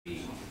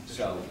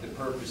So the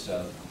purpose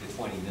of the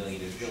 20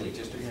 million is really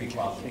just a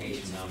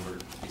pre-qualification number.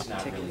 It's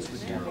not really to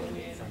zero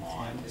in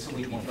on. So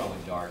we'd be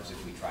throwing darts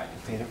if we tried to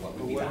think of what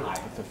would be the high.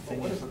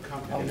 What if a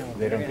company,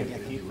 they don't get to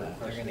keep that.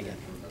 They're going to get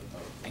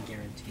a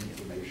guaranteed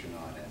information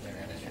on it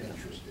and is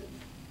interested?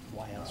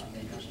 Why else would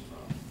they do it?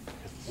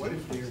 What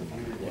if they're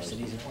viewed as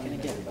cities are $20 gonna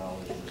get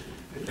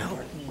million? No.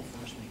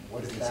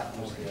 What if that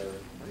was their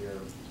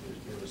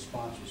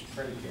response was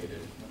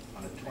predicated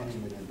on a $20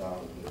 million bid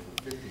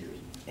for 50 years?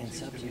 And Seems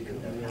to me that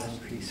subsequently, there we'll has to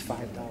be increase $5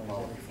 every 4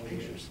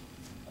 qualifications years.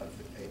 of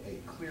a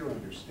clear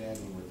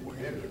understanding with the We're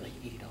gonna bidders get like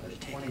 $8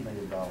 that ticket. $20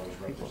 million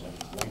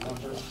represents one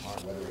number,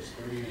 whether it's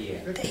 30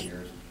 years or 50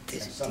 years,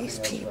 and something These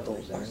else people are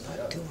represents the not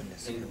other. doing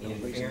this. In for no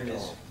reason at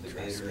fairness, all. the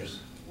Trust me. bidders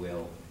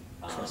will,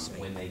 Trust me.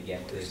 when they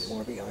get this, There's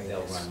more behind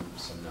they'll this. run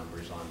some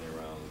numbers on their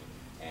own,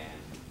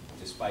 and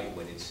despite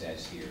what it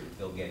says here,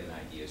 they'll get an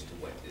idea as to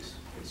what this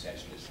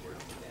concession is worth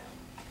to them.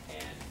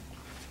 And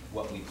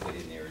what we put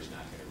in there is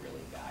not gonna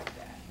really guide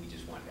that. We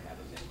just want to have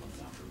a minimum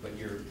number. But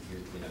you're,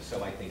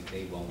 so I think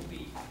they won't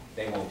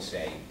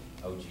say,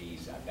 oh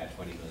geez, I've got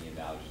 $20 million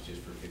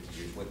just for 50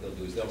 years. What they'll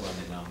do is they'll run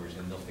the numbers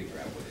and they'll figure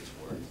out what it's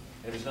worth.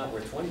 And if it's not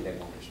worth 20, they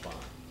won't respond.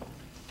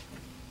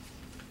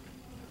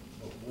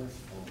 But worth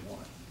for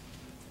what?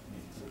 I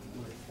mean,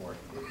 worth for,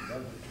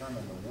 they'll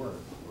determine the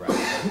worth. Right.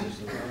 Is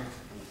the worth,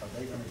 are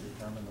they gonna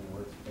determine the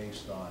worth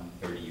based on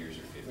 30 years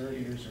or 50 30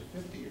 years. years or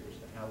 50 years?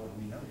 Then how would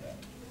we know that?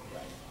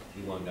 Right.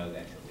 We won't know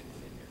that until we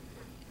put in there.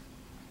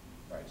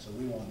 Right, so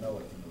we won't know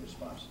it from the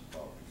response to the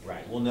qualification.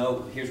 Right. We'll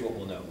know, here's what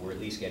we'll know. We're at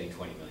least getting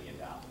 $20 million.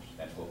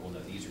 That's what we'll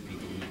know. These are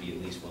people who'd be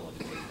at least willing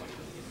to pay $20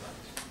 million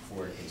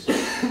for a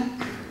concession.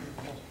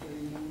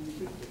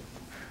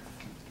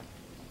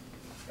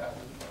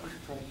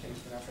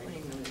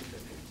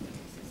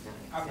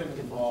 I've been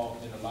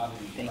involved in a lot of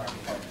these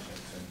private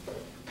partnerships, and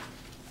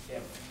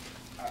if,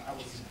 I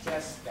would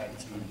suggest that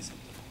you,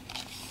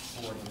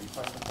 for the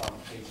request of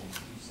qualifications,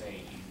 you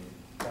say either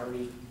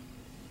 30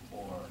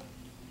 or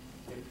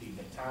 50.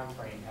 The time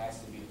frame has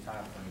to be the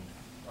time frame,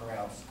 or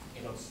else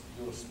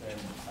you'll spend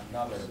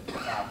another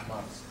 5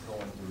 months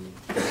going through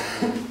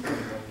 21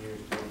 years,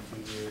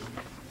 42 years,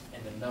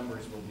 and the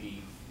numbers will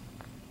be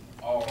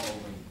all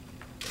over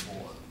the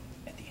board.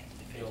 At the end of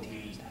the It'll 50 be,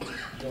 years.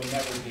 you'll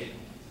never get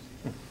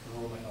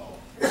through it all.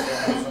 You'll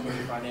have so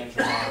many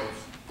financial models.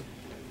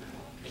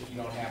 If you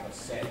don't have a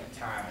set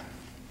time,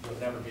 you'll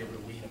never be able to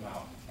weed them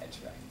out. That's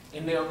right.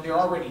 And they're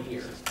already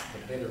here.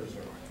 The bidders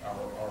are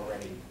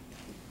already,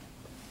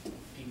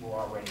 people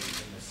are already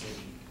in the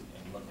city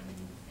and looking,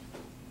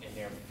 and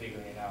they're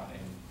figuring it out,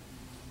 and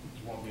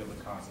you won't be able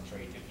to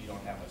concentrate if you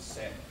don't have a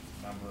set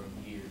number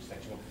of years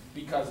that you want.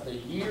 Because the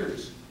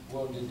years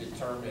will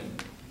determine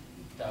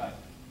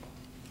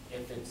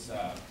if it's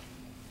the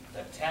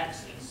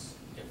taxes,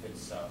 if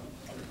it's a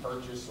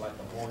purchase like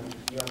a mortgage,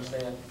 you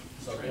understand?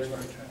 So they're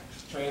going to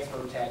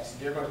transfer tax.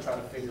 They're going to try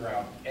to figure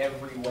out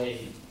every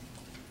way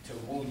to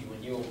woo you,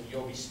 and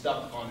you'll be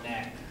stuck on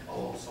that.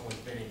 Oh, someone's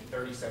bidding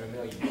 37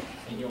 million,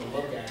 and you'll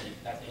look at it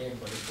at the end,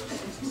 but it's for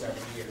 67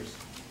 years,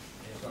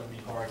 and it's going to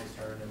be hard to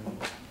turn them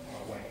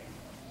away.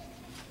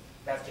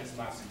 That's just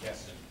my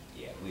suggestion.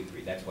 Yeah, we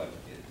agree. That's why we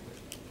did it.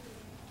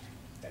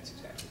 That's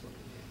exactly what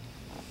we did.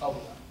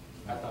 Oh,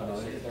 I thought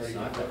it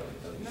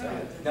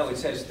said 30. No, it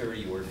says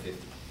 30 or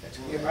 50. That's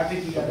correct. I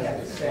think you gotta have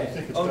it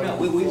set. Oh, no,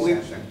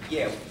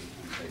 yeah.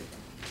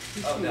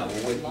 Oh, no,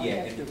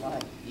 yeah,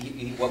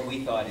 and what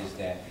we thought is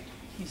that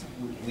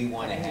we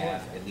want to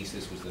have, at least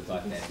this was the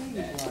thought that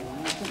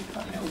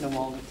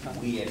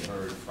we had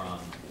heard from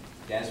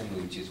Desmond,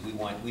 which is we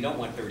don't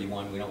want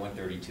 31, we don't want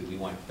 32, we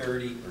want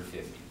 30 or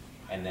 50.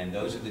 And then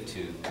those are the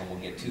two, and we'll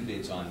get 2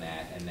 bids on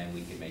that, and then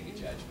we can make a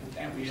judgment.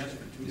 Can't we ask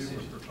for 2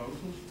 different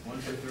proposals? One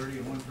for 30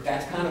 and one for 50?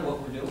 That's kind of what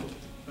we're doing.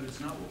 But it's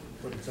not what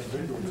we're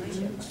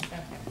doing.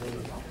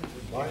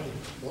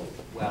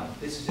 Well,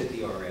 this is at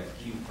the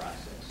RFQ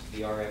process.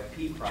 The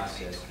RFP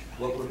process,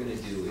 what we're going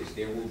to do is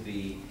there will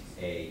be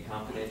a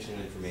confidential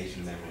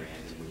information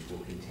memorandum which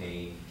will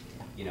contain,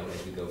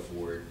 as we go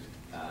forward,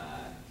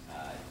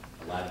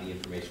 a lot of the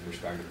information we're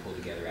starting to pull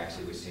together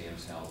actually with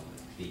Sam's help,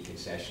 the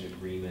concession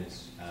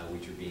agreements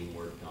which are being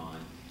worked on.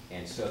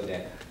 And so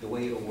that the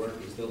way it'll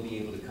work is they'll be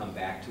able to come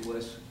back to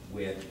us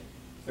with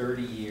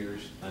 30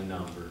 years a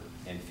number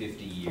and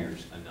 50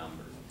 years a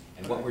number.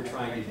 And what we're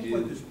trying to do—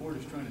 what this board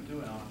is trying to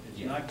do, Alan,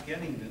 is not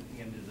getting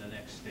into the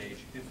next stage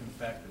if in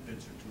fact the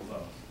bids are too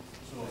low.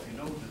 So if you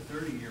know the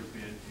 30-year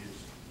bid is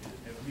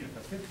if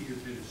a 50-year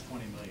bid is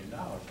 $20 million,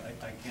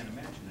 I can't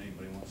imagine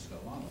anybody wants to go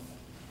along with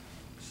that.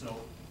 So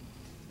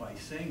by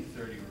saying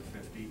 30 or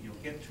 50, you'll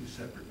get 2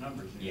 separate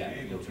numbers. And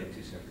you'll get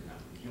 2 separate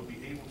numbers. You'll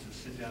be able to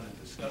sit down and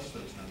discuss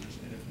those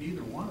numbers, and if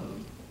neither one of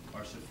them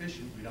are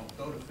sufficient, we don't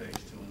go to phase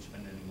 2 and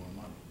spend any more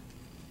money.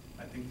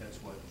 I think that's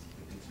what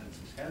the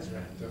consensus has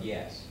been.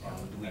 Yes,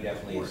 we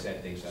definitely have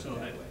set things up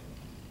that way.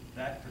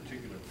 That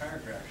particular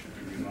paragraph should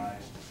be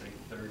revised to say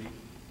 30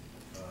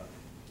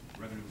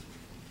 revenue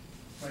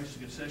price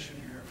concession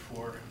here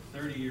for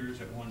 30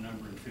 years at one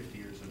number and 50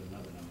 years at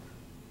another number.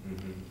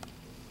 Mm-hmm.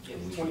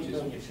 Yeah, 20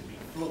 million should be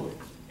fluid.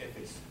 If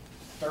it's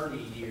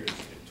 30 years,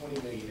 if 20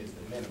 million is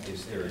the minimum,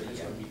 It's then 30, it's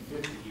yeah. gonna be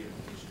 50 years,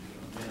 it should be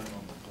a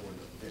minimum for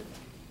the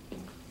 50.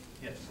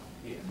 Yes.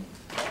 Yeah.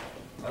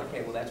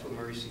 Okay, well, that's what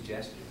Murray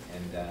suggested,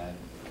 and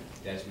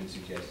Desmond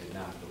suggested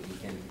not, but we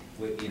can,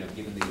 you know,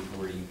 given the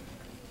authority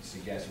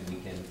suggestion,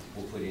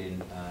 we'll put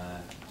in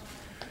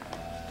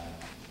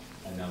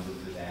a number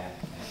for that,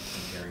 and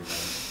comparing them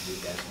with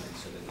Desmond,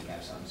 so that we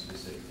have something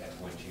specific. That's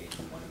one change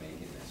we want to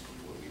make in this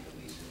before we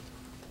release it.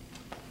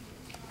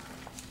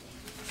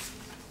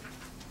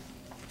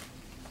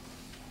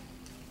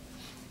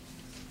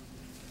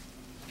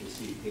 You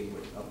see, it came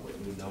up with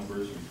new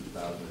numbers in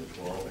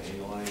 2012,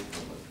 annualized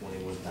from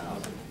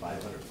 $21,000 to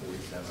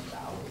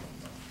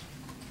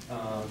 $547,000.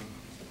 How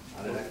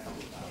did that come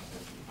about?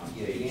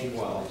 Yeah, the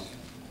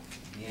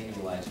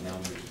annualized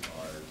numbers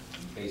are,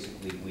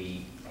 basically,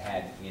 we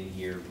had in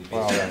here, we based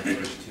it on the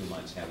first 2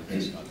 months, now we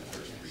base it on the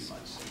first 3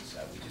 months, since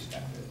we just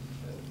got the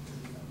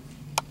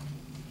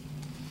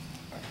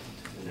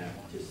And that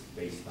just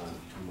based on 2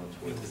 months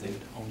worth of Because they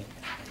things? would own it.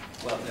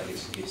 well, no,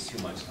 it's 2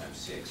 months times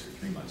 6, or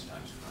 3 months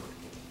times 4,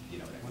 you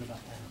know what I What mean?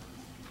 about that?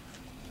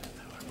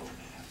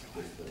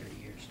 30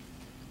 years.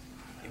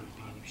 It would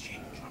be an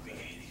exchange.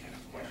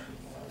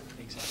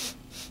 Exactly.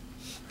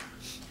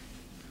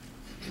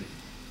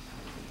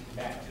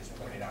 Matt just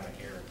pointed out an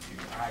error too.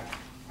 I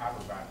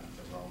provided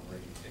the wrong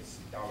rate. It's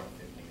 $1.50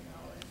 an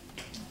hour.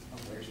 Oh,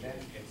 where's that?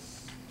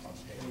 It's on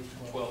page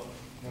 12.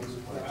 No, It's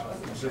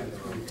 $1.50 instead of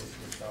 $1.25.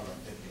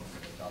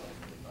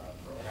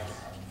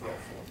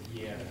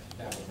 Yeah,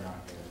 that was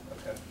not there.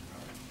 Okay.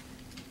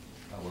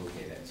 Oh,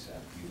 okay, that's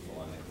beautiful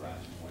on that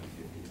garage,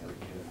 150.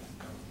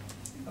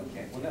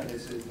 Okay, well, no,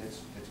 that's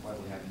why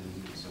we're having the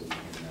meeting, so we can,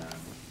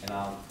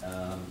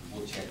 and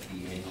we'll check the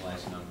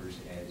annualized numbers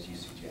as you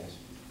suggest.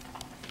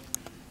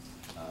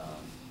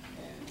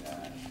 And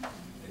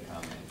the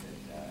comment that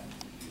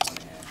you want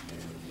to have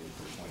minimum bid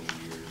for 20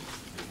 years,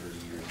 for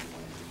 30 years, you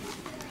want it for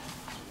 50 years.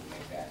 So we'll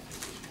make that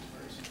decision as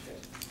very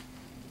suggested.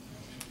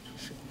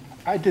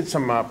 I did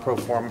some pro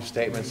forma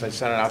statements. I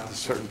sent it out to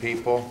certain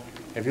people.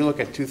 If you look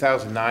at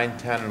 2009,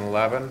 10, and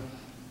 11,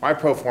 my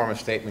pro forma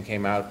statement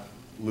came out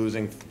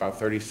losing about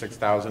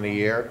 $36,000 a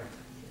year,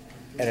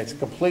 and it's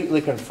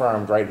completely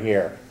confirmed right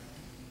here.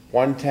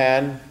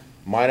 110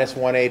 minus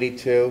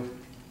 182,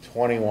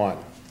 21.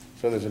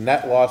 So there's a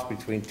net loss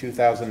between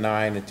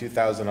 2009 and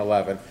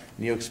 2011,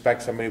 and you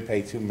expect somebody to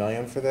pay $2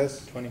 million for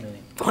this? 20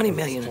 million. 20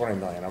 million. 20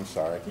 million, I'm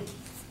sorry.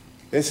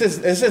 This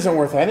isn't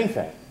worth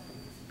anything.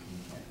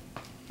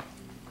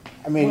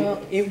 I mean,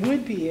 Well, it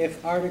would be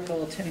if Article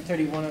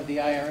 1031 of the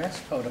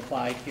IRS code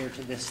applied here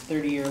to this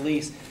 30-year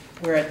lease,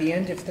 where at the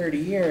end of 30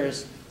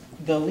 years,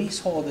 the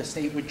leasehold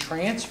estate would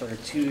transfer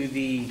to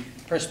the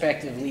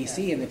prospective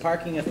leasee, and the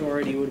parking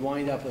authority would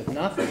wind up with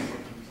nothing.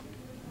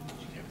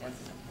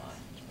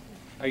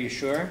 Are you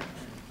sure?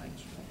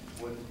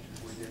 Were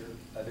there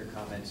other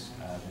comments?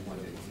 We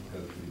wanted to go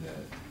through the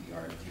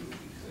RFQ if we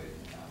could.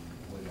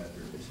 What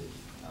other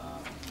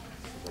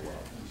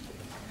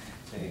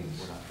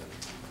things?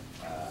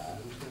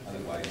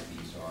 Otherwise,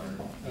 these are.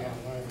 I have a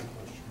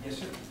question. Yes,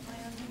 sir.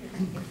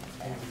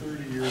 On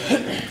 30-year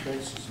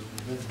basis of the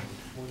minimum,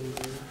 20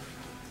 years,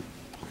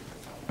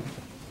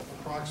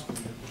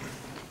 approximately,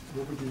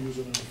 what would you use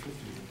it on 50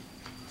 years?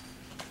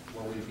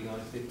 What would it be on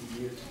 50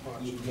 years?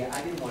 Approximately. Yeah,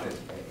 I didn't want to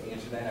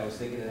answer that. I was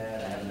thinking of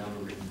that. I have a number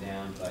written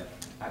down, but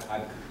I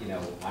would,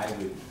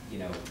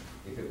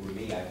 if it were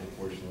me, I'd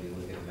proportionally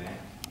look at the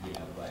math,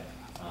 but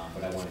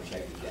I want to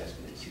check with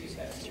Desmond and see if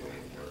that's the way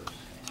it works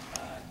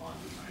on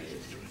these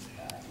bids.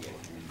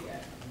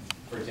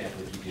 For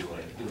example, if you do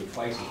it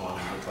twice as long,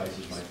 you get twice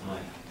as much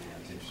money.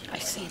 It's interesting. I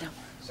see them.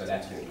 So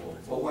that's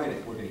what we're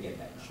going to get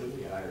that. Should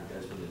we hire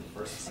Desmond in the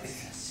first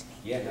place?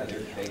 Yeah, no, they.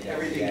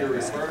 Everything you're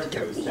referring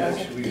to is that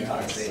should we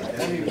hire Desmond?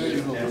 20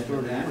 million over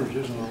 30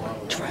 years isn't a lot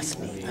of. Trust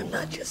me, I'm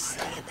not just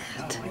saying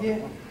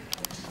that.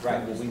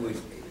 Right, well, we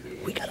would.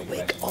 We gotta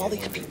wake all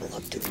these people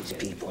up to these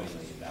people. $20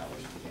 million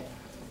today.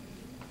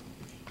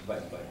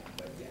 But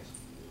yes.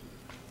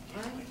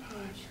 On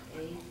page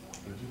 8,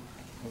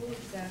 who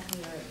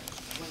exactly are,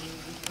 when you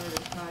refer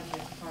to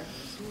project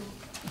partners, who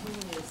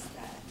is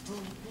that? Who's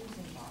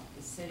involved?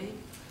 The city?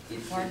 The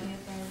It's- parking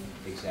authority?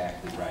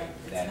 Exactly right.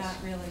 It's not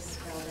really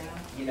spelled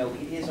out. It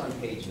is on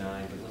page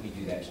 9, but let me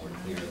do that more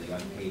clearly. On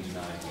page 9,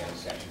 we have a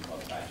section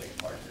called Project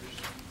Partners,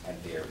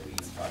 and there we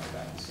talk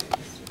about the city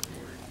and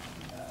support.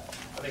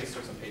 I think it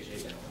starts on page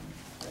 8.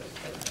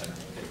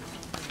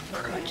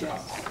 Project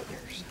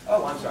partners.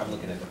 Oh, I'm sorry, I'm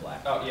looking at the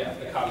black. Oh, yeah,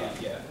 the Okay, copy,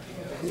 yeah. yeah.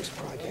 Who's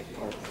project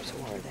partners?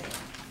 Who are they?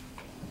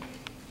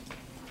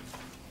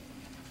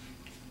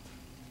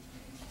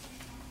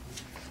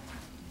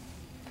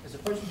 As a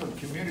person from the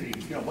community,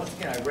 once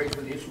again, I raised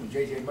the issue when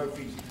J.J.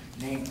 Murphy's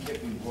name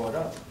kept being brought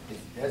up.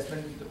 It's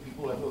Desmond, the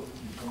people that will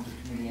come to the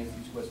community and answer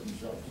these questions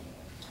themselves.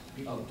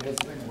 People of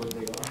Desmond, what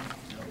they are.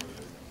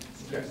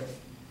 Yes.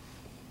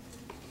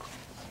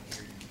 You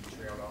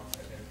trailed off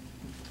right there.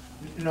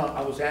 No,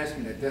 I was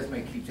asking that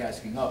Desmond keeps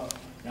asking up.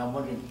 Now I'm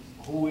wondering,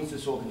 who is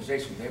this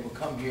organization? They will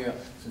come here,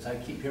 since I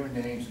keep hearing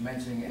the names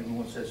mentioning,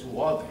 everyone says, who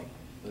are they?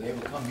 But they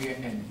will come here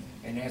and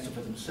and answer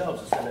for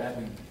themselves instead of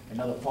having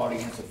another party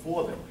answer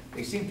for them.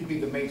 They seem to be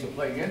the major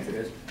player into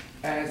this.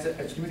 As a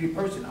community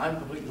person, I'm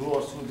completely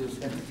lost who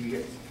this entity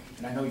is.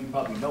 And I know you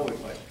probably know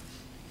it, but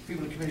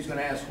people in the community is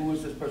gonna ask, who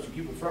is this person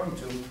you keep referring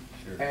to?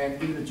 Sure.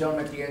 And even the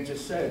gentleman at the end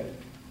just said,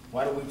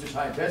 why don't we just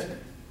hire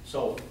Desmond?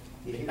 So,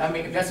 I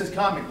mean, if that's his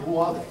comment, who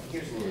are they?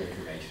 Here's a little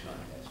information on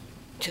this.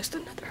 Just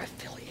another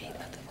affiliate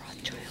of the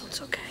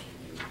Rothschilds, okay?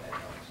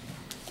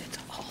 That's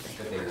all they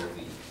But they will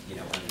be,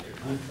 under their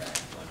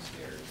contract, once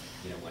there's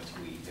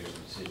a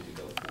decision to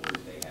go forward,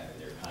 they have in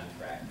their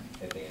contract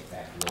that they in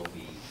fact will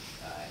be,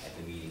 at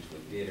the meetings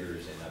with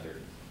bidders and other,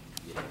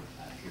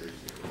 peers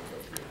that are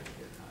appropriate under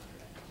their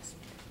contract.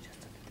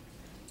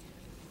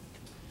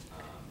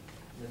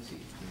 Let's see,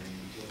 do you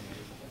have any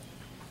other questions?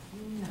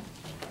 No.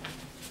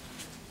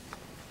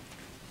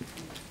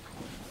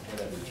 What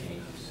other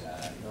changes?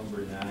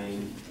 Number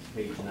 9,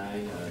 page 9,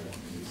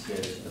 it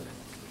says the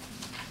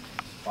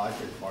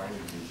project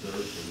partners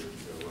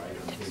reserve the right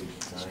on page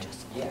 9.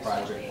 Yes.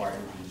 Project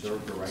partners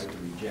reserve the right to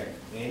reject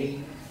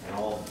any and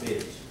all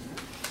bids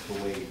to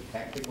waive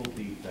technical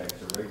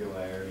defects,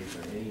 irregularities,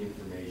 or any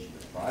information.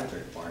 The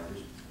project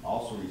partners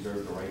also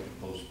reserve the right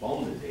to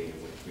postpone the date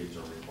in which bids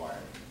are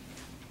required.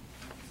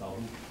 So,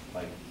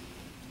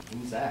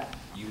 who's that?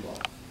 You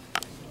are.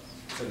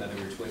 So in other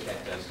words, what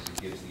that does is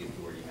it gives the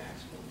authority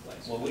maximum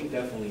flexibility. Well, we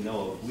definitely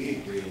know, if we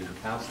agree, and the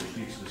council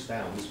shoots this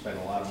down, we spend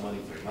a lot of money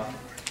for nothing.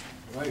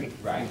 Right,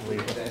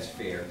 that's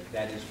fair.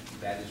 That is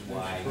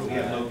why. We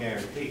have no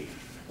guarantee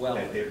Well,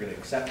 that they're gonna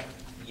accept it.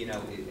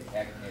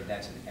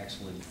 That's an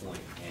excellent point.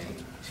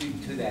 And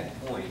to that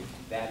point,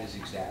 that is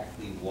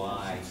exactly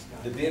why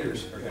the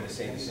bidders are going to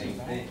say the same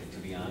thing, to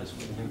be honest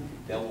with you.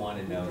 They'll want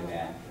to know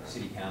that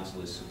city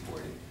council is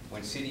supported.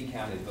 When city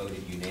council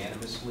voted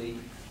unanimously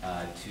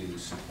to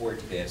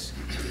support this,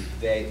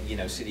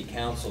 city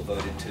council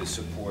voted to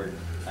support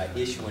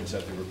issuance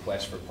of the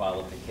request for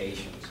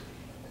qualifications.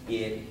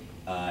 It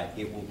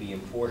will be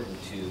important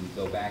to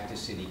go back to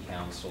city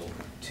council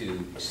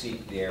to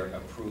seek their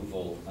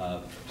approval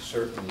of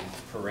certain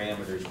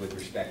parameters with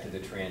respect to the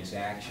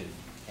transaction.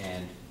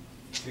 And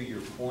to your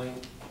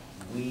point,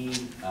 we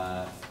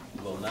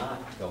will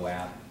not go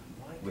out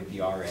with the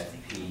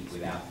RFP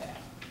without that.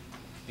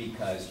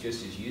 Because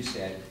just as you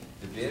said,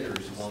 the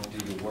bidders won't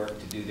do the work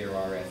to do their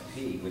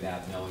RFP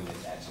without knowing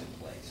that that's in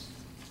place.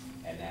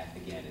 And that,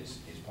 again, is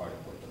part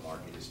of what the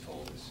market has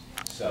told us.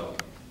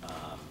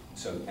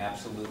 So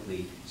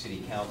absolutely,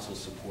 city council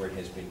support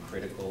has been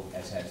critical,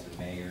 as has the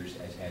mayor's,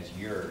 as has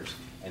yours.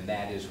 And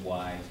that is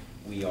why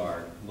we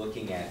are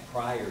looking at,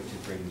 prior to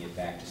bringing it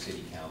back to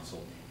city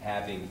council,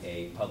 having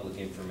a public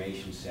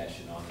information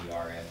session on the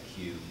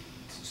RFQ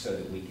so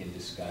that we can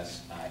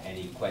discuss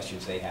any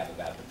questions they have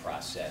about the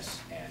process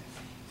and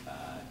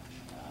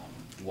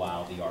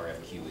while the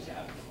RFQ is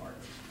out in the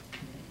market.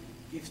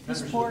 If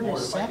this Members of the board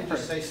is if I could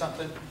just separate, say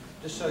something,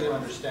 just so you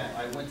understand.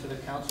 I went to the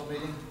council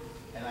meeting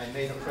and I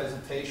made a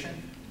presentation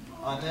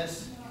on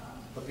this,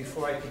 but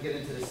before I could get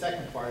into the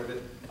second part of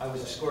it, I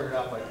was escorted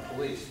out by the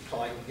police so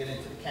I could get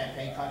into the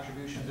campaign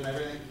contributions and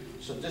everything.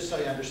 So just so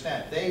you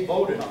understand, they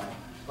voted on it,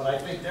 but I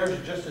think they're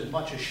just as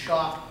much as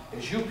shocked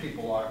as you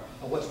people are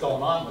at what's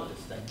going on with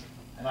this thing.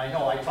 And I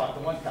know I talked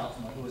to one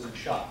councilman who was in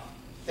shock.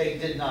 They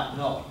did not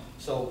know.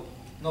 So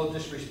no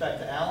disrespect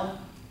to Alan,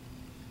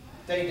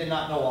 they did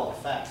not know all the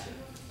facts here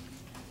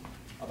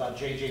about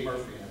J.J.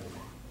 Murphy and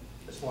everything,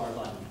 as far as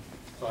I know.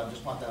 So I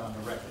just want that on the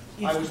record.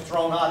 I was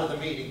thrown out of the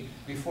meeting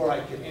before I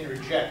could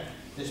interject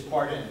this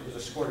part in. It was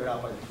escorted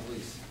out by the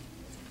police.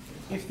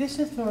 if this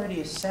authority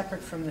is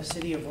separate from the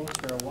city of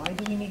Wilkes-Barre, why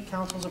do we need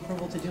council's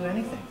approval to do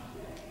anything?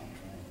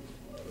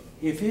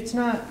 If it's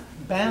not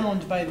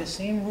bound by the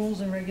same rules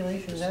and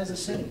regulations as the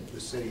city.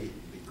 The city,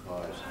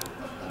 because,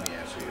 let me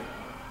answer you,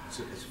 it's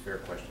a fair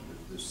question.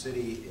 The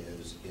city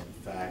is in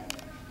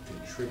fact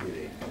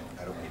contributing,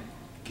 I don't mean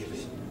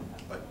giving,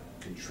 but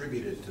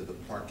contributed to the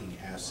parking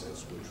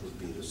assets, which would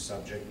be the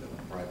subject of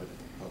a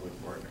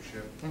private-public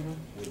partnership,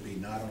 would be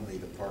not only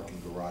the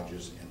parking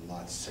garages in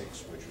Lot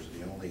 6, which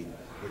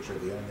are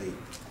the only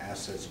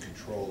assets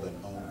controlled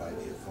and owned by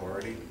the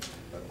authority,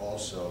 but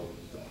also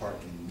the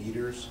parking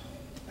meters,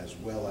 as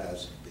well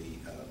as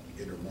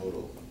the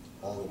intermodal,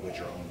 all of which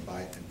are owned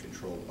by and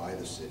controlled by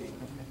the city,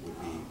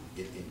 would be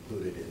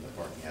included in the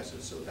parking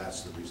assets. So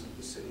that's the reason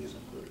the city is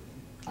included.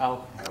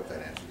 Oh, I hope that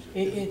answers it.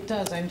 it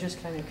does. I'm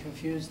just kind of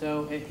confused,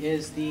 though.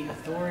 The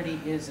authority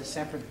is a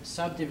separate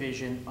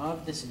subdivision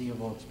of the city of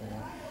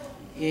Wilkes-Barre.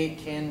 It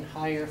can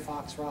hire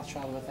Fox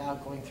Rothschild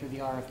without going through the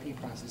RFP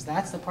process.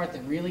 That's the part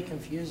that really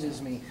confuses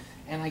me.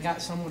 And I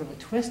got somewhat of a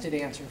twisted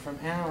answer from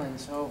Alan.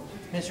 So,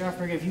 Mr.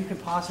 Uffberg, if you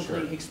could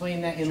possibly Sure. explain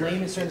that in Sure.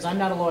 layman's terms. I'm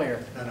not a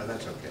lawyer. No,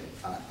 that's okay.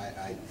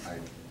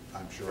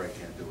 I'm sure I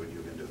can't do what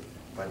you can do.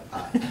 But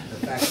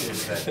the fact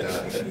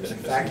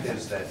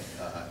is that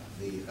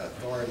the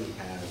authority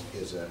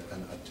is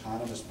an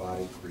autonomous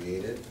body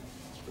created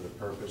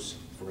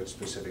for its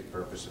specific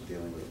purpose of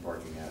dealing with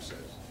parking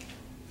assets.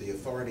 The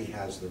authority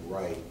has the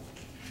right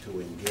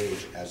to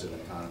engage as an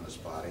autonomous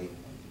body.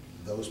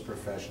 Those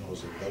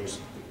professionals,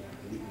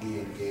 we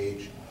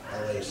engage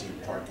LAC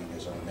Parking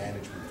as our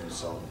management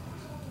consultant.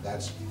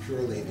 That's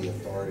purely the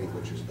authority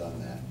which has done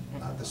that,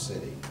 not the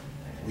city.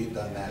 We've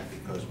done that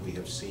because we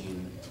have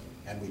seen,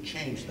 and we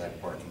changed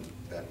that parking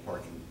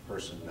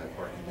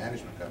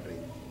management company,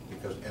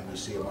 and we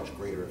see a much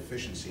greater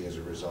efficiency as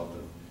a result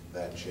of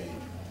that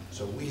change.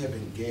 So we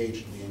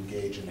engage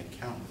an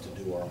accountant to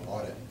do our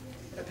audit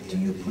at the end of the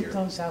year. Do you put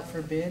those out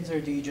for bids,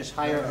 or do you just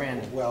hire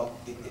random? Well,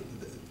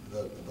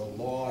 the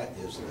law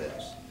is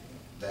this,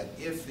 that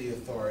if the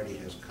authority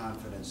has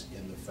confidence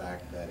in the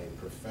fact that a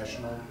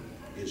professional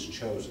is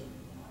chosen,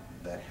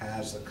 that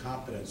has the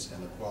competence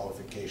and the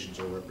qualifications,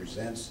 or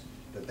represents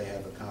that they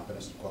have the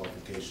competence and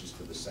qualifications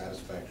to the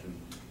satisfaction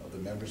of the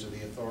members of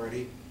the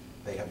authority,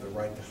 they have the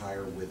right to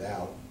hire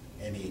without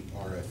any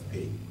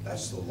RFP.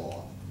 That's the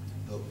law.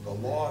 The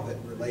law that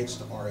relates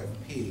to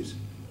RFPs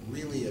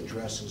really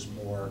addresses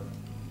more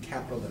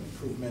capital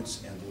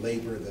improvements and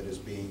labor that is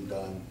being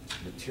done,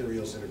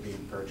 materials that are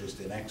being purchased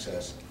in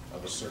excess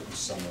of a certain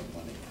sum of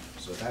money.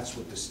 So that's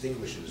what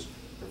distinguishes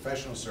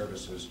professional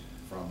services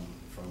from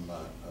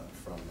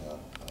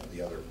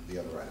the other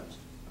items.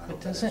 But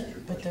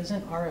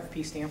doesn't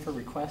RFP stand for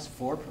request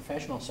for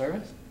professional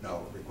service?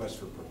 No, request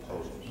for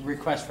proposals.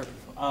 Request for,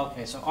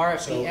 okay, so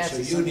RFPS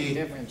is something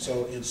different.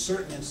 So in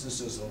certain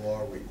instances, the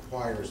law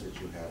requires that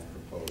you have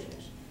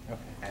proposals.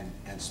 Okay.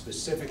 And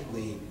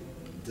specifically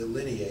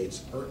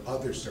delineates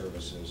other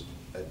services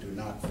that do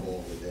not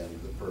fall within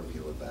the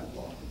purview of that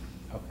law.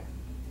 Okay,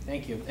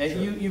 thank you.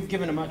 You've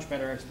given a much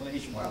better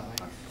explanation. Well,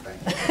 thank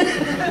you.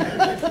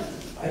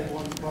 I have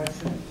one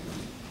question.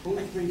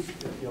 If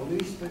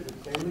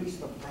they lease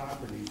the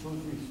property,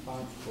 who's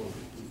responsible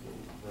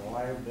for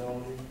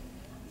liability?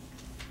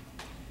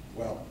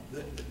 Well,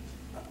 the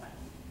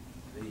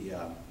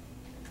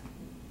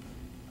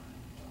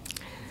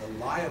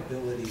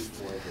liability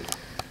for the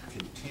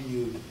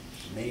continued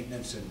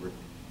maintenance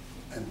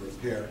and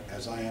repair,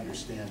 as I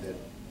understand it,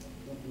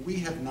 we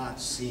have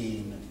not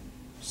seen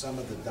some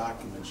of the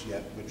documents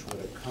yet which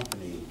would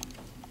accompany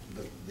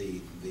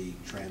the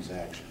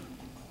transaction.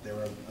 There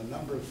are a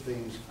number of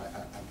things,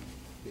 I'm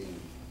being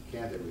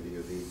candid with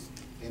you,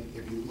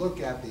 if you look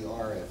at the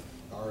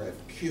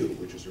RFQ,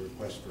 which is a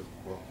request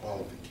for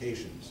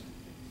qualifications,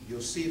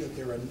 you'll see that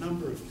there are a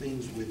number of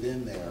things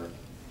within there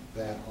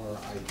that are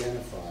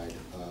identified,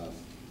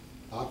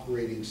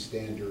 operating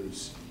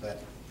standards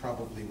that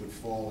probably would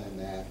fall in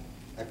that,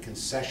 a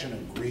concession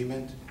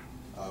agreement,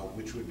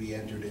 which would be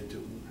entered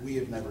into.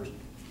 We've never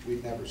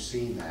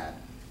seen that.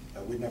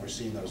 We've never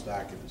seen those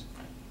documents.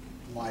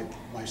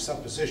 My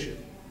supposition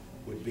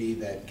would be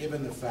that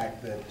given the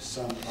fact that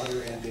some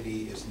other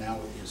entity is now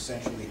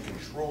essentially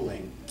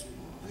controlling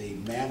the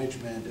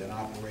management and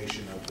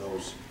operation of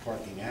those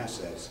parking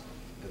assets,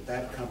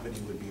 that company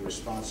would be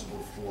responsible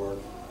for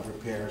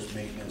repairs,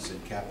 maintenance,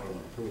 and capital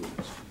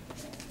improvements.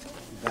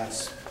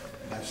 That's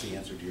the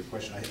answer to your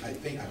question. I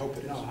hope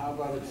it is. Now, how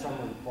about if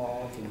someone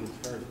falls and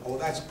gets hurt? Oh,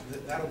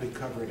 that'll be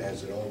covered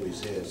as it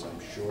always is,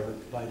 I'm sure,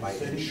 by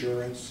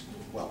insurance.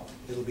 Well,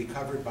 it'll be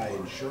covered by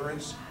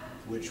insurance,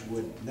 which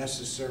would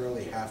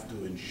necessarily have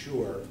to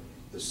insure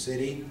the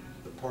city,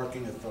 the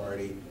parking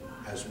authority,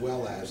 as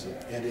well as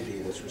the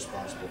entity that's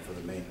responsible for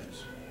the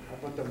maintenance. How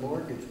about the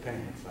mortgage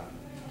payments on it?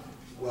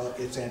 Well,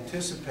 it's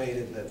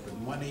anticipated that the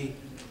money,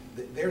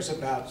 there's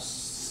about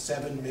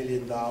 $7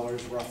 million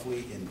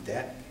roughly in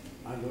debt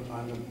on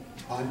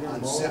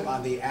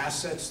the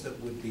assets that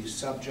would be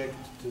subject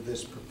to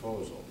this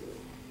proposal.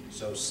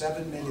 So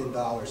 $7 million,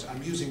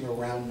 I'm using a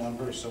round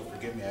number, so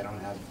forgive me, I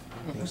don't have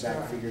the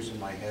exact figures in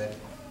my head.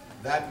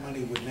 That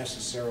money would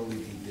necessarily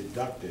be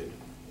deducted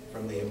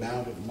from the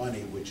amount of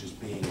money which is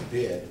being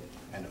bid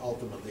and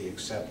ultimately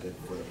accepted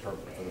for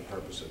the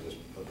purpose of this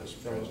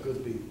So it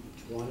could be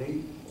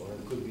 20, or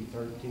it could be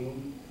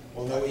 13?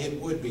 Well, no, it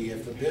would be.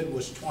 If the bid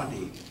was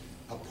 20,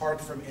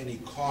 apart from any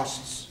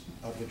costs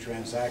of the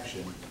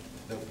transaction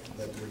that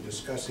we're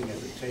discussing at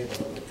the table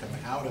that would come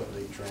out of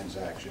the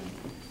transaction,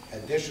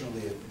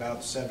 additionally,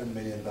 about $7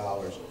 million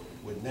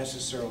would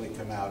necessarily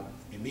come out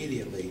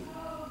immediately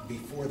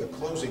before the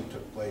closing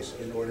took place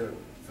in order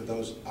for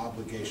those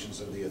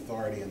obligations of the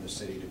authority and the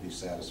city to be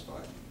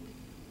satisfied.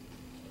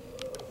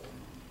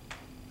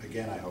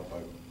 Again, I hope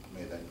I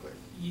made that clear.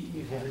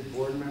 Is every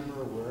board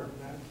member aware of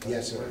that?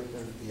 Yes, sir.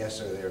 Yes,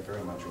 sir, they're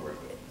very much aware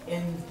of it.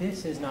 And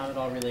this is not at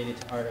all related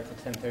to Article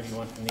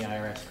 1031 from the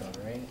IRS code,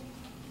 right?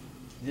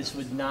 This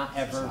would not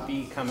ever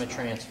become a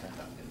transfer?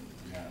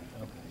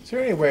 Okay. Is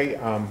there any way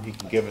you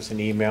can give us an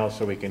email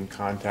so we can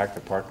contact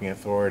the parking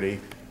authority?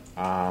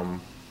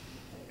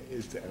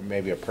 Is there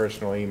maybe a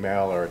personal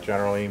email or a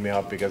general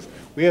email? Because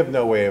we have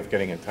no way of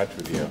getting in touch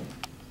with you.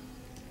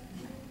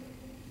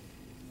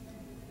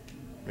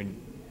 I mean,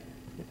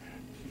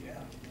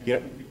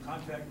 You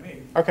contact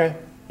me. Okay,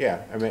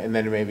 yeah, I mean, and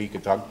then maybe you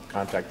could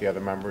contact the other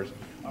members.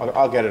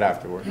 I'll get it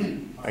afterward.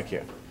 Thank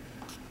you.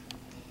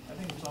 I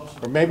think it's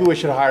also. Or maybe we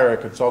should hire a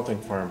consulting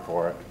firm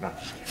for it. No,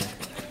 just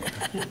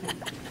kidding.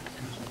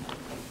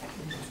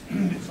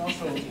 It's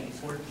also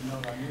important to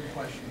note on your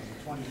question of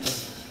the 20 million,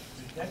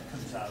 the debt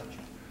comes out.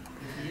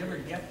 If we ever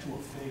get to a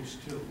phase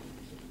 2,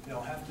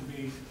 there'll have to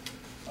be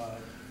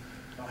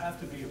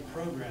a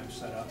program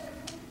set up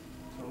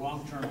for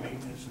long-term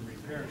maintenance and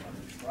repairs on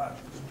these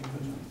projects,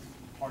 because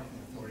the parking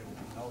authority will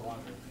be no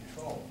longer in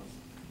control.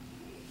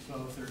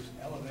 So if there's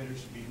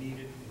elevators to be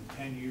needed in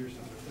 10 years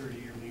of a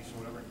 30-year lease or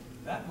whatever,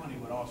 that money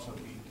would also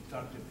be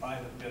deducted by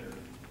the bidder.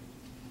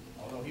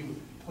 Although he would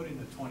put in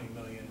the 20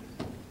 million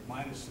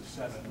minus the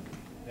 7,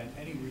 then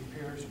any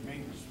repairs or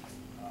maintenance,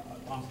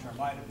 long-term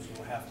items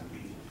will have to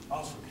be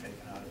also taken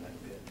out of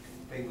that bid.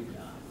 They would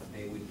not.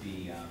 They would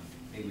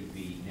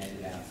be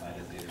netted out by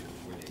the bidder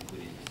before they put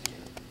in the bid.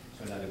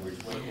 So in other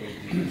words, what they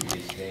do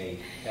is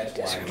that's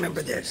Just why.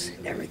 remember this,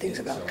 everything's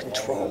about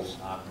control.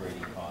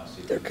 Operating costs.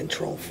 They're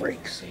control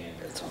freaks.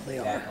 That's all they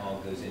are. That all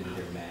goes into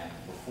their math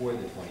before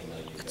the 20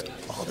 million goes in.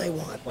 All they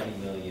want. 20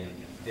 million,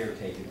 they're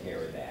taking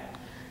care of that.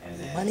 And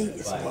then, Money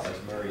is but not.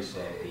 as Murray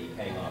said, the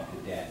paying off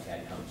the debt,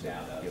 that comes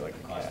out of the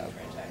cost of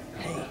transaction.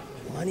 Hey,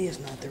 money is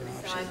not their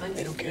option.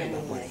 They don't care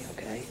about money,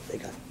 okay? They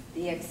got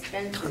The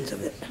expenses tons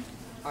of it.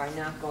 are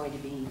not going to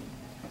be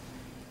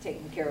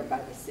taken care of by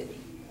the city.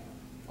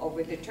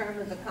 Over the term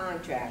of the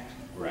contract,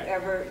 Right.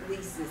 whoever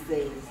leases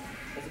these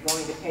is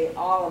going to pay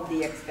all of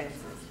the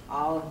expenses,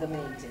 all of the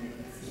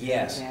maintenance.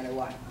 Yes, No matter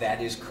what.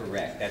 that is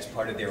correct. That's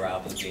part of their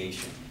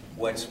obligation.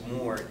 What's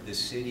more, the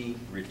city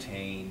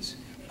retains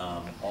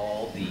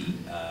all the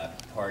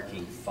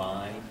parking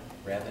fine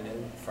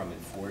revenue from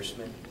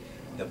enforcement,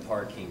 the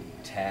parking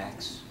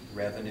tax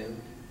revenue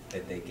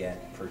that they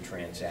get per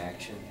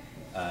transaction,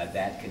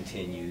 that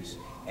continues.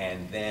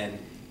 And then,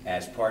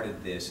 as part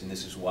of this, and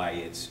this is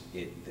why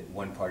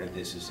one part of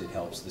this is it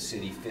helps the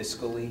city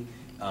fiscally.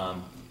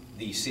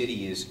 The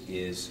city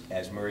is,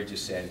 as Murray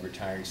just said,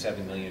 retiring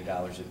 $7 million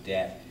of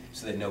debt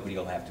so that nobody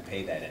will have to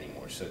pay that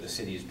anymore. So the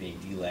city is being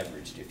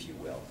deleveraged, if you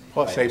will.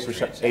 Plus by this 8%,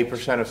 transaction.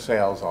 8% of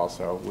sales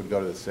also would go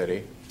to the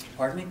city.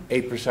 Pardon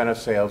me? 8% of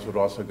sales would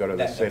also go to the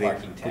That's the city,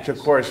 parking which tax. of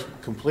course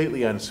completely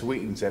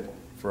unsweetens it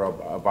for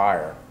a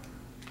buyer.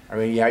 I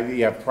mean,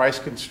 you have price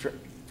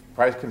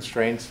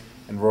constraints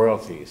and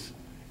royalties,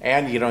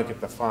 and you don't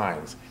get the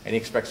fines, and you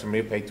expect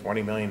somebody to pay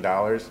 $20 million?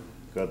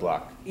 Good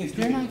luck. If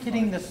they're not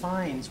getting the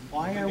fines,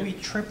 why are we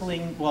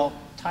tripling, well,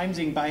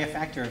 timesing by a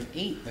factor of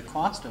 8 the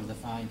cost of the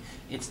fine?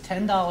 It's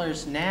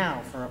 $10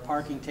 now for a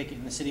parking ticket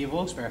in the city of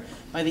Wilkes-Barre.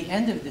 By the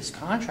end of this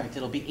contract,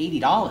 it'll be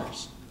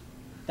 $80.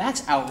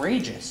 That's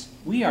outrageous.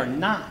 We are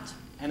not,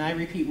 and I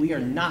repeat, we are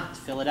not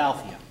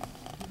Philadelphia.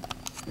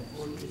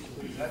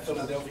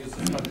 Philadelphia's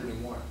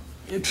 101.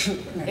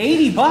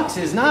 $80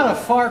 is not a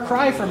far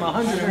cry from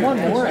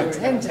 101. We're at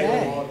 10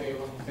 today.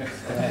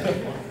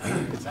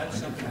 That's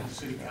something the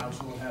city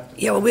council would have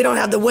to. Yeah, well, we don't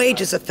have the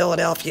wages of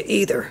Philadelphia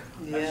either.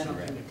 That's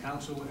something the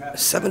council would have to.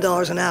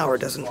 $7 an hour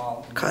doesn't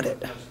cut it.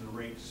 Because the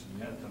rates,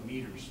 the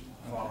meters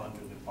fall under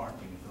the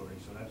parking authority,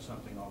 so that's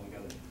something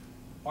altogether.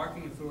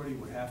 Parking authority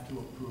would have to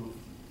approve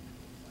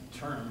a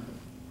term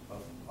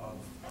of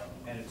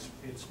and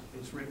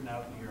it's written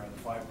out here on the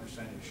 5%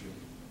 issue.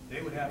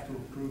 They would have to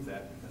approve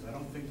that, because I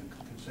don't think the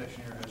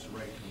concessionaire has the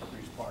right to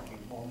increase parking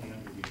only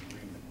under the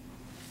agreement.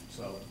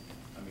 So,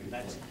 I mean,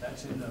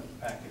 that's in the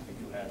packet that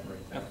you have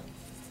right there.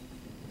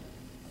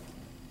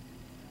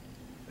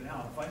 But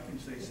now, if I can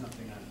say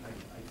something,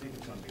 I think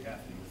it's on behalf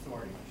of the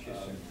authority,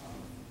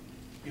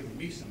 giving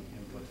me some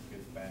input to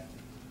give back.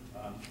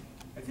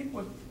 I think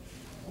what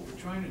we're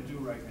trying to do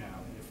right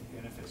now,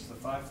 and if it's the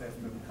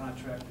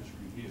contract is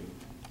reviewed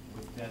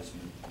with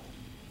Desmond,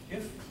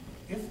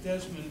 if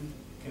Desmond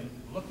can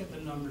look at the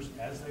numbers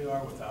as they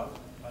are without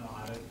an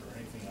audit or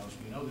anything else,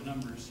 we know the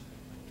numbers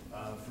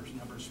for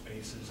number of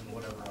spaces and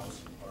whatever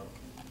else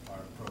are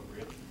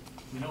appropriate.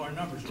 We know our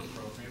numbers are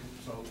appropriate,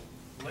 so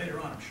later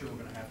on, I'm sure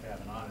we're going to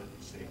have an audit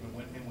statement,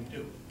 and we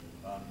do.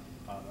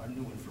 Our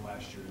new one for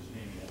last year isn't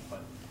in yet,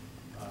 but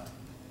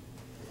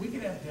if we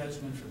could have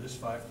Desmond for this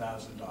 $5,000,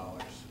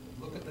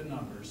 look at the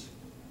numbers,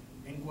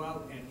 and go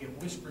out and get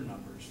whisper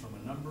numbers from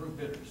a number of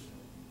bidders,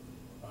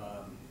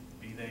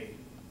 be they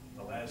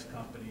the last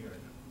company or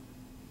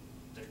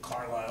the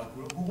Carlisle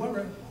Group,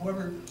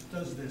 whoever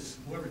does this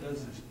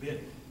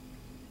bidding,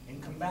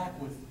 and come back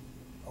with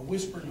a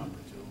whisper number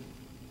to,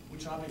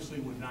 which obviously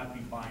would not be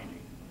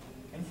binding.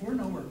 And if we're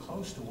nowhere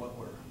close to what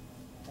we're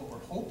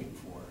hoping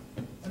for,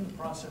 then the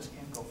process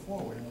can't go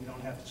forward, and we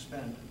don't have to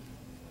spend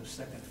the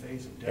second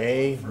phase of debt.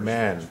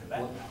 Amen.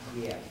 Well,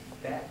 yeah,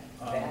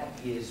 that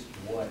is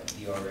what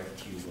the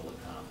RFQ will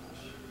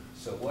accomplish.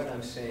 So what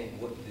I'm saying,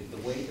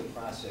 the way the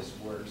process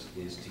works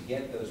is to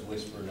get those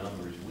whisper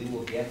numbers, we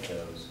will get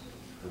those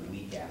the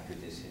week after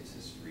this hits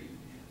the street.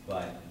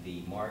 But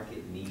the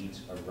market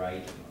needs a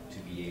right to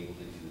be able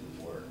to do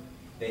the work.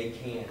 They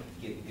can't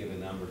give a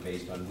number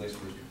based on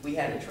whispers. We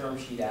had a term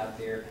sheet out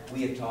there.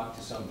 We have talked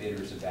to some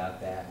bidders about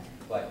that,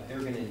 but they're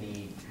going to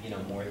need,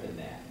 more than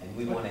that. And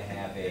we want to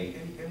have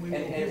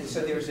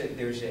so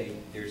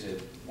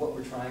what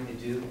we're trying to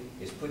do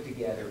is put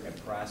together a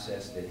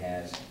process that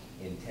has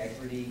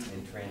integrity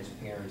and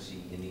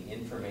transparency in the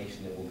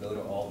information that will go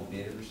to all the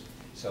bidders.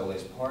 So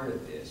as part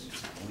of this,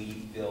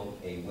 we built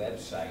a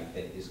website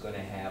that is going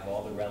to have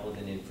all the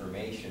relevant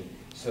information,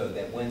 so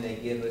that when they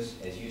give us,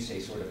 as you say,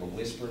 sort of a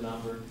whisper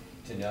number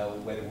to know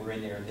whether we're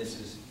in there, and this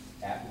is,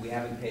 we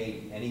haven't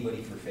paid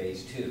anybody for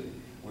phase 2.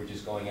 We're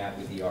just going out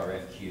with the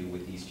RFQ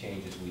with these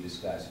changes we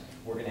discussed.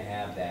 We're going to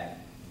have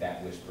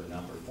that whisper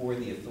number for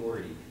the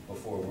authority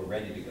before we're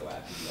ready to go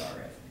out to the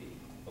RFP,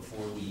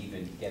 before we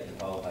even get the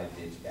qualified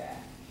bids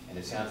back. And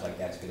it sounds like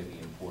that's going to be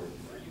important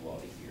for you all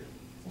to hear.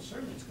 Well,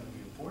 certainly it's going to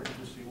be important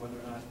to see whether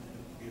or not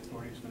the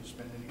authority is going to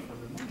spend any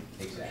further money.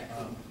 Exactly.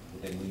 Well,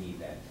 then we need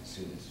that as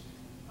soon as.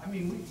 I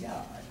mean,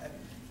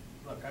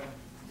 look, I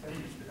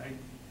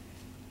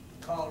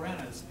call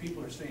around, as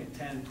people are saying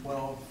 10,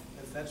 12,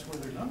 if that's where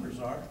their numbers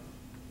are,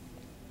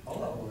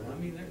 hello. I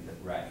mean,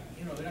 right.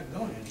 You know, they're not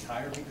going any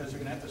higher because they're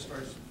going to have to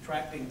start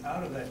subtracting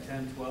out of that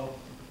 10, 12.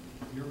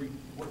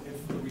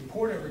 If the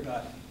report ever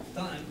got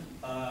done,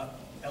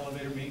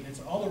 elevator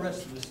maintenance, all the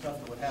rest of the stuff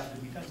that would have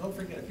to be done. Don't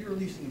forget, if you're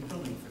leasing a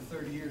building for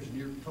 30 years and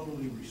you're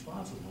totally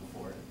responsible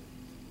for it,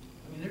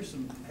 I mean, there's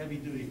some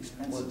heavy-duty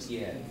expenses. Well,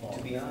 yeah,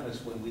 to be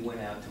honest, when we went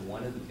out to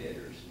one of the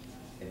bidders,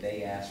 and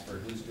they asked for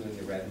who's doing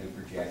the revenue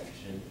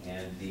projection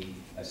and the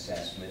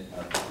assessment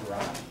of the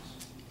garages.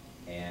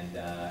 And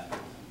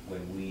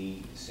when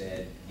we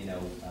said, you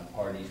know,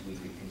 parties we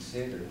could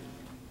consider,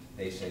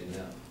 they said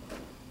no,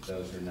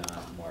 those are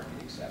not market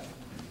acceptable.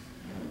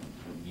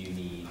 You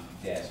need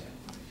Desmond.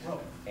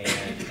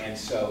 And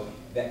so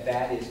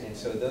that is, and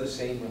so those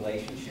same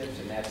relationships,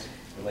 and that's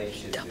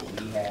relationships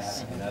that we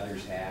have and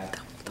others have,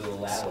 will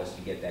allow us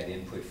to get that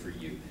input for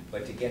you.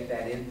 But to get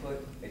that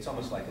input, it's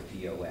almost like a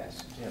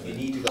POS. Yeah, you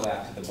need to go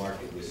out to the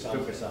market with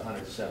something. It took us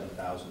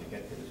 107,000 to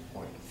get to this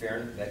point.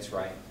 Fair, that's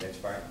right, that's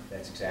right,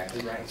 that's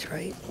exactly right. That's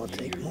right, we'll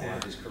take Your more.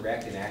 math is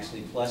correct, and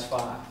actually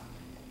 +5,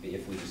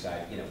 if we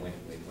decide, you know, when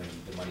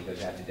the money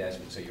goes out to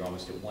Desmond, so you're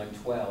almost at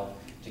 112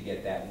 to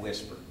get that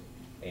whisper.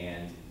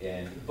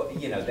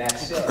 But, you know, that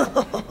said,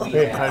 we've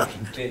been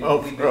talking to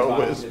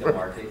the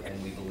market,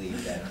 and we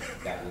believe that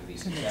that will be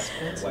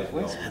successful. Quite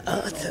well.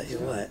 I'll tell you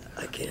what,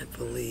 I can't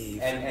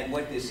believe. And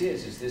what this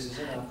is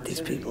an opportunity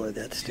These people are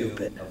that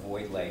stupid. to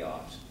avoid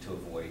layoffs, to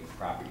avoid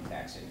property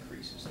tax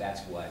increases.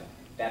 That's what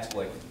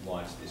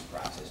launched this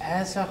process.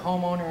 As a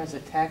homeowner, as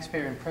a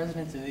taxpayer, and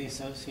president of the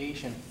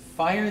association,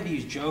 fire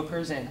these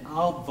jokers, and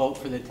I'll vote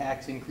for the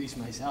tax increase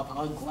myself.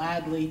 I'll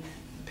gladly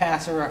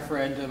pass a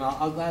referendum.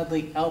 I'll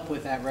gladly help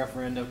with that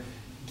referendum.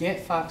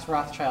 Get Fox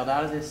Rothschild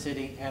out of this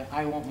city, and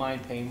I won't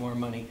mind paying more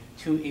money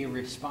to a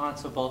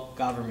responsible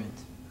government.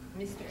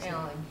 Mr.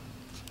 Allen,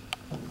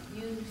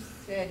 you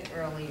said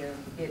earlier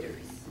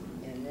bidders,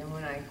 and then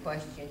when I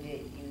questioned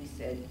it, you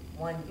said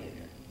one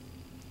bidder.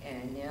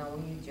 And now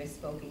when you just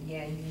spoke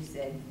again, you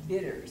said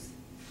bidders.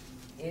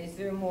 Is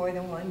there more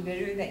than one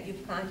bidder that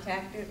you've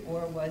contacted,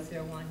 or was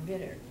there one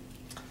bidder?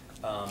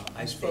 I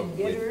You spoke said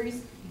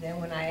bidders, then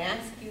when I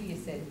asked you, you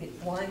said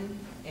one,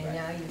 and Right.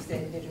 now you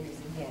said bidders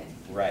again.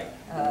 Right.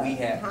 We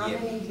have. How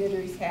many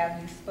bidders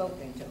have you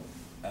spoken to?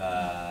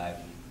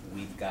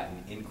 We've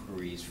gotten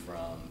inquiries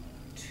from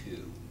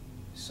 2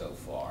 so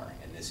far,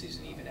 and this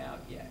isn't even out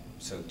yet.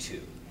 So 2.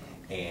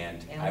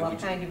 And what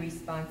kind of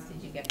response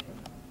did you get from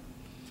them?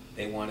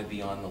 they want to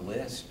be on the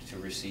list to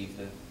receive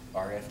the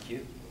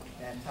RFQ.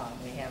 That's all,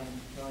 they haven't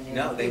gone in.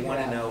 No, they and want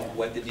to figured know out yet.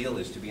 what the deal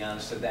is, to be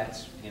honest. So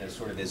that's, you know,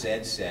 sort of as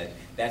Ed said,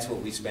 that's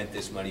what we spent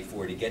this money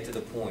for, to get to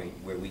the point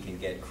where we can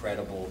get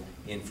credible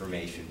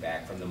information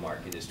back from the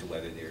market as to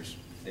whether there's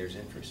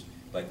interest.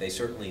 But they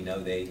certainly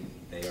know they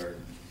are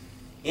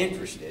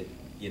interested,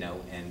 you know,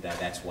 and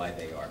that's why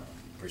they are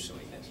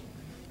pursuing this.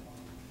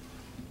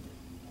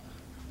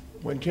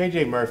 When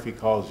J.J. Murphy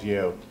calls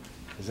you,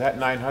 is that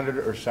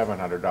 $900 or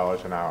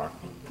 $700 an hour?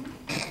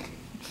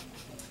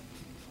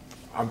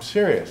 I'm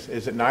serious.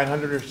 Is it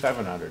 $900 or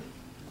 $700?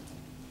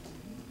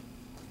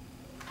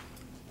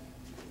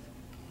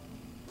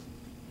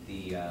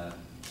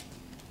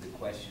 The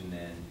question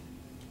then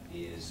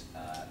is,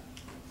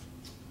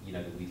 you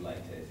know, that we'd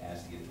like to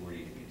ask the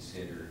authority to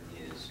consider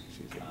is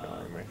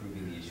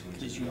approving the issuance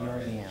Did of you the know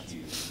the RFQ answer?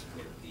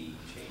 with the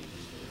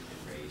changes that have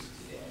been raised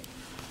today,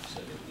 so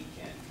that we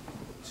can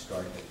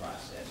start the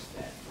process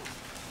that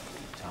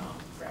Tom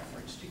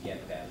referenced to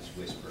get that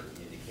whisper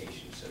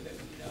indication, so that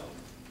we know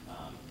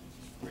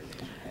where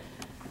things are headed.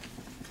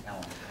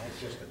 Alan, I have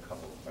just a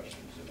couple of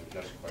questions, and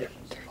they're just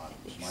questions on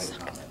my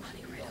comments.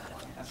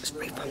 Just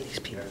wait for these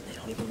people, they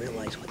don't even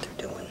realize what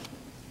they're doing.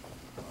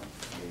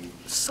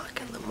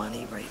 Sucking the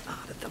money right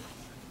out of them.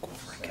 Go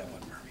forget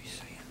what Murray's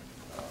saying.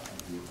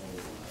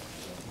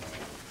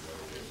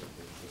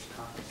 It's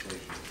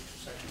compensation,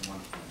 section 1.1,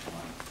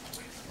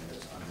 and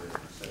it's under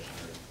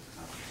concessionary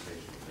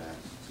compensation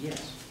events.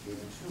 Yes. In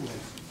 2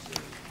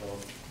 instances,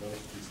 both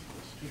those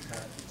two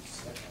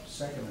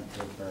second and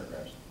third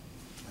paragraphs,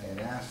 I had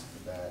asked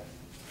that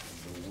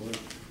the word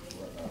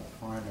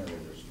primary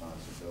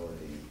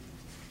responsibility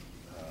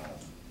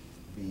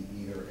be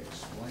either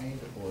explained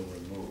or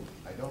removed.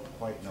 I don't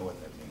quite know what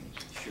that means.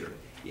 Sure.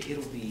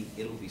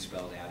 It'll be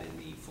spelled out in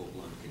the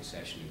full-blown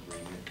concession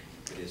agreement,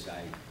 but as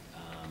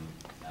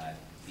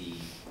the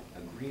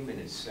agreement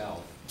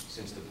itself,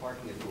 since the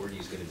parking authority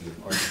is going to be a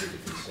part of the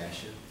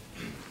concession,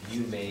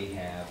 you may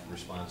have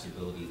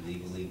responsibility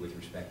legally with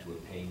respect to a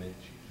payment.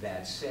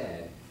 That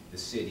said, the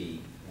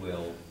city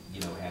will,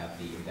 have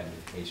the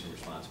indemnification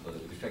responsibility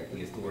with respect to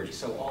the authority.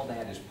 So all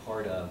that is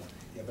part of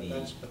Yeah, but the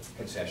that's,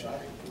 concession.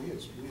 we had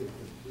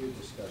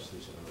discussed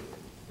this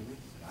earlier.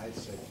 I had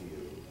said to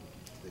you,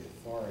 the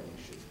authority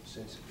should,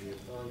 since the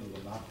authority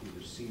will not be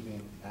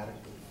receiving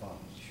adequate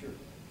funds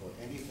for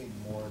anything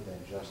more than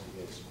just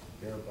its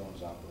bare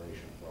bones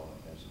operation for all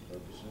intents and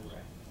purposes,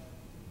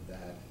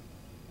 that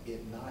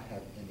it not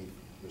have any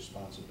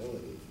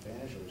responsibility,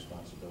 financial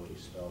responsibility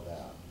spelled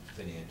out.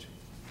 Financial,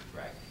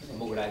 right.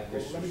 But what I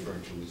was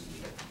referring to is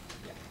legal.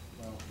 Yeah.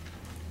 Well,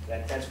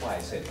 That's why I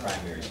said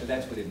primary, so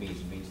that's what it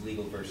means. It means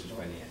legal versus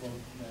financial.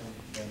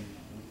 Then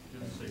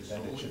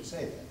it should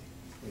say that.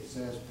 It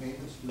says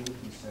payments due to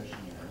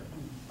concessionaire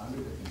under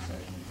the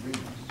concession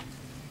agreements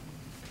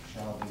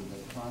shall be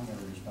the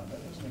primary response.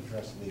 That doesn't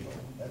address legal.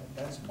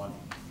 That's money.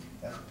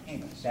 That's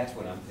payments. That's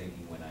what I'm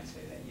thinking when I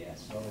say that,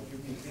 yes. So if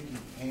you're thinking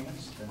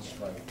payments, then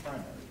strike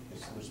primary.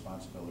 It's the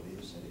responsibility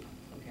of the city.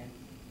 Okay.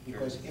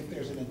 Because if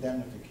there's an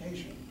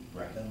indemnification,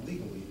 Right. then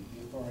legally,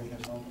 the authority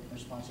has no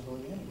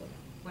responsibility anyway.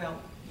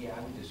 Well, yeah, I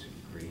would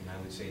disagree, and I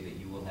would say that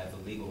you will have the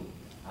legal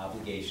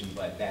obligation,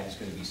 but that is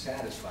going to be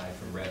satisfied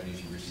from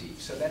revenues you receive.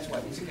 So that's why,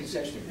 it's a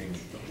concession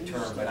agreement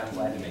term, but I'm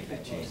glad to make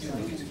that change. I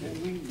think it's a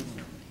good.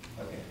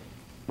 Okay.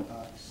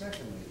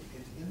 Secondly,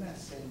 in that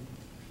same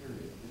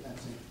period, in that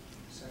same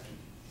section,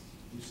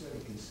 you said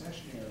a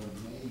concessionaire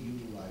may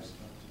utilize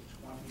up to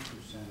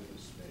 20% of the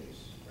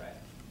space Right.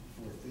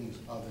 for things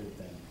other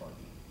than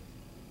parking.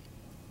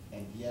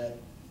 And yet,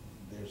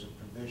 there's a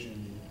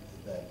provision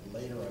that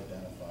later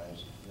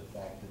identifies the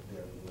fact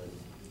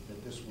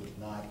that this would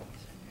not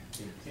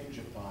impinge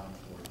upon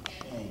or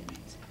change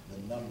the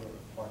number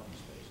of parking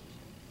spaces.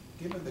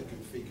 Given the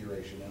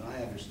configuration, and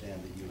I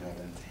understand that you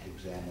haven't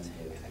examined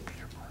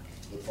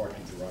the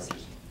parking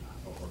garages,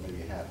 or maybe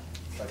you have,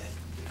 but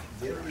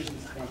there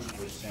isn't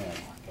 20%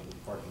 of the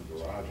parking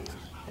garages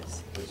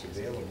that's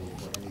available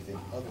for anything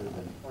other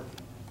than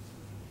parking.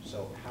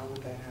 So how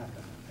would that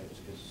happen?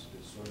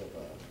 It's sort of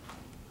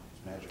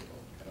it's magical.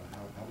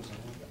 How does that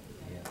happen?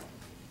 Yeah.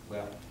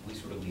 Well, we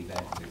sort of leave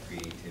that to the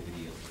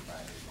creativity of the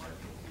private market.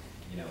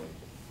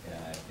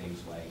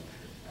 Things like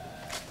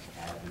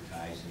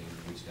advertising,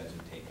 which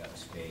doesn't take up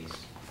space.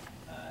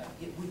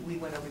 We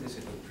went over this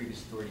at the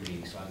previous authority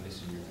meeting, so I'm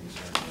missing your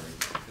concern,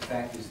 Murray. The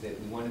fact is that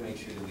we want to make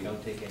sure that we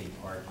don't take any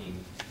parking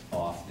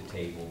off the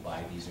table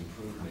by these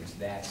improvements.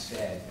 That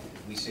said,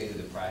 we say to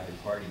the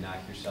private party, knock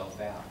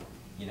yourself out.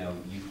 You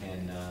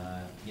can,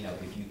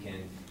 if you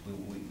can,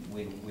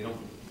 we don't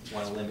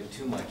want to limit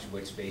too much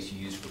what space you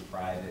use for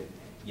private,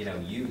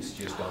 use,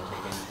 just don't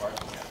take any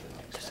parking out of the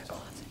mix, that's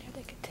all.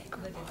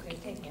 But if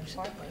they're taking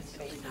parking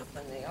spaces,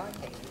 then they are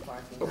taking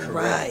parking.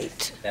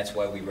 Right. That's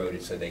why we wrote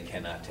it so they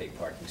cannot take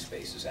parking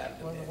spaces out of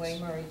the Well, mix. the way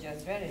Murray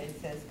just read it, it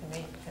says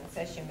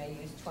concession may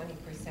use 20%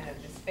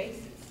 of the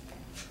spaces.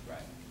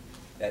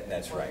 Right.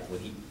 That's right. Well,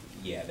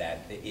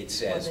 it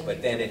says, Well, then but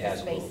you then take it the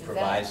has a little spaces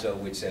proviso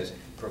which says,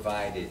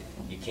 provided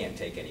you can't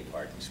take any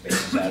parking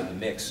spaces out of the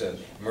mix. So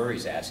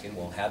Murray's asking,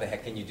 well, how the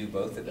heck can you do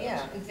both of those?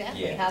 Yeah,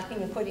 exactly. Yeah. How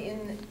can you put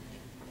in,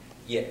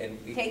 Yeah,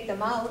 and. take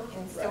them out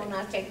and still Right.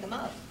 not take them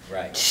out?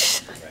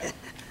 Right, right.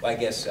 Well, I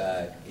guess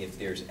if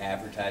there's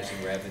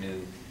advertising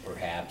revenue,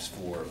 perhaps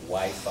for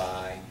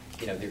Wi-Fi,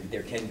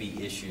 there can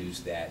be issues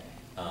that,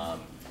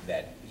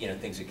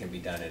 things that can be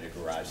done at a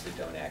garage that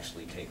don't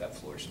actually take up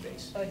floor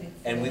space. But it's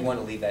And we saying- want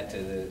to leave that to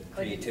the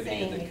But it's creativity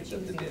saying of it's the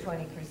using bidder.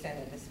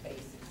 20% of the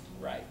spaces.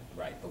 Right,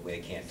 but they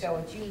can't. So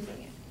it's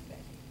using it.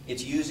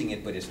 It's using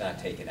it, but it's not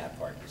taking out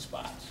parking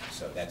spots.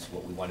 So that's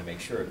what we want to make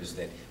sure of, is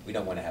that we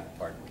don't want to have a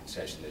parking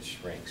concession that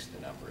shrinks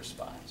the number of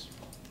spots.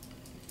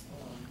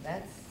 Well,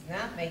 that's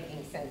not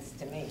making sense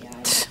to me.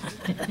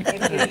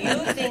 If you're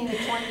using the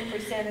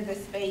 20% of the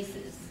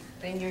spaces,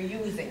 then you're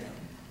using them.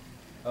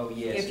 Oh,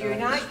 yes. If you're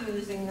not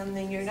using them,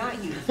 then you're not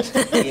using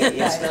them.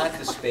 It's not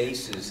the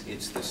spaces,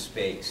 it's the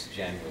space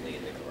generally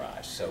in the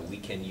garage. So we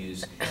can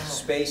use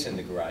space in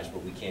the garage,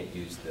 but we can't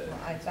use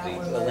I thought when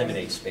we Murray-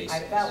 eliminate spaces.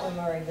 I thought when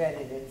Murray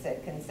read it, it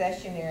said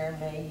concessionaire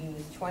may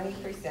use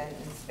 20%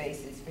 in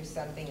spaces for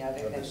something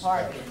other than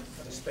parking.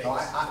 No,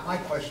 my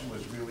question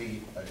was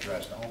really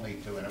addressed only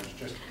to, and it was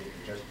just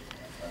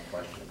a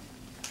question.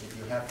 If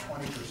you have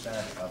 20%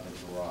 of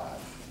the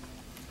garage,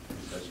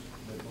 because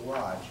the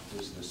garage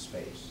is the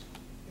space,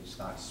 it's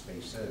not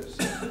spaces,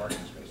 it's parking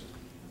spaces.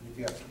 If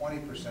you have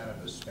 20%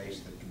 of the space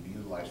that can be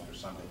utilized for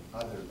something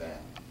other than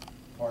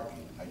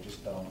parking, I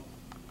just don't,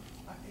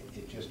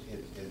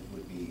 it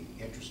would be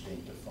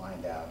interesting to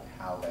find out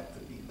how that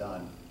could be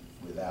done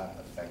without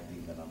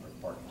affecting the number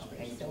of parking Okay,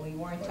 spaces. so we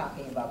weren't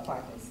talking about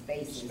parking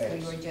spaces, we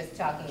Space. were just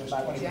talking Just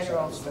about 20%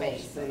 general of the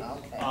space. space.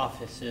 Okay.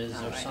 Offices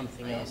All or right.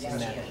 something I else in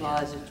understand. that.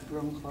 Closets,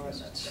 broom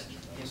closets.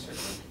 Yes, sir.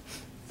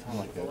 The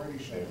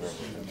authority shall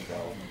receive and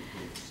development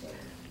approve, etc.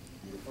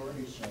 The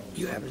authority shall.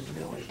 You have receive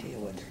no sufficient idea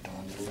what they're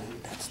funds talking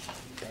about. That's to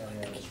carry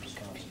out its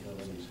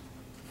responsibilities.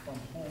 From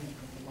whom,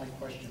 my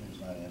question is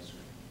not answered.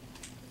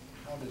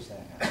 How does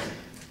that happen?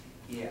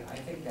 Yeah, I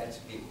think that's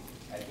it.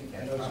 think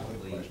That that's was a good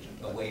probably question.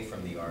 away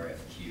from the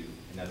RFQ.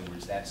 In other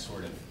words, that's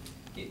sort of,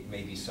 it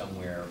may be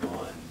somewhere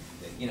on,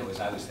 you know, as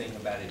I was thinking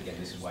about it, again,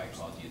 this is why I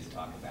called you to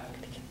talk about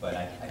it. But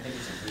I think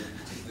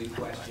it's a good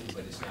question,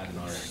 but it's not an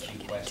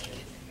RFQ question,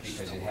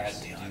 because it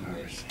has to do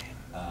with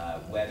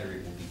whether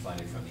it will be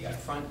funded from the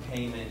upfront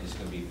payment, is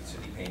going to be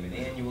city payment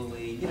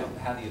annually, you know,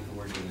 how the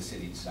authority in the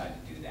city decide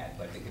to do that.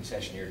 But the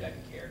concessionaire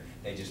doesn't care.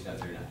 They just know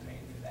they're not paying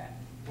for that.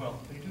 Well,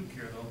 they do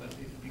care though, but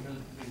because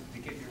to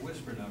get your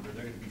whisper number,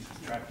 they're gonna be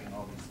subtracting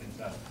all these things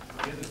out.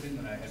 The other thing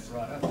that I had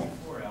brought up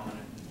before, Alan,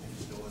 and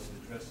still wasn't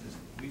addressed, is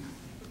the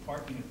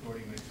parking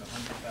authority makes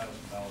 $100,000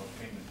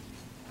 payment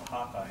to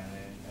Hawkeye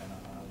on a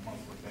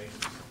monthly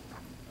basis,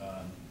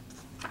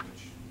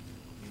 which,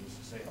 needless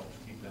to say, helps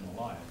keep them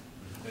alive.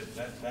 But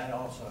that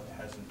also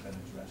hasn't been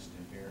addressed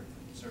in here.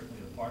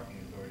 Certainly, the parking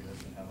authority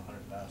doesn't have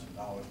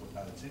 $100,000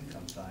 without its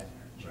income side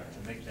to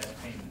make that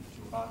payment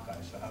to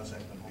Hawkeye. So how's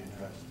that gonna be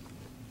addressed?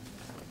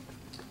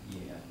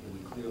 Yeah, it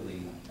would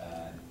clearly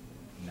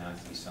not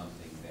be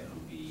something that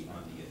would be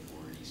on the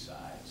authority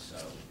side, so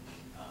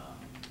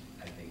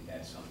I think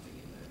that's something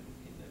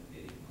in the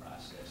bidding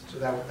process. So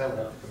that would have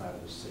to come out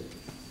of the city.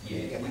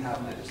 Yeah, And how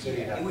the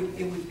city it have-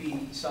 would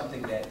be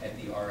something that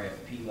at the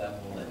RFP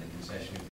level and the concession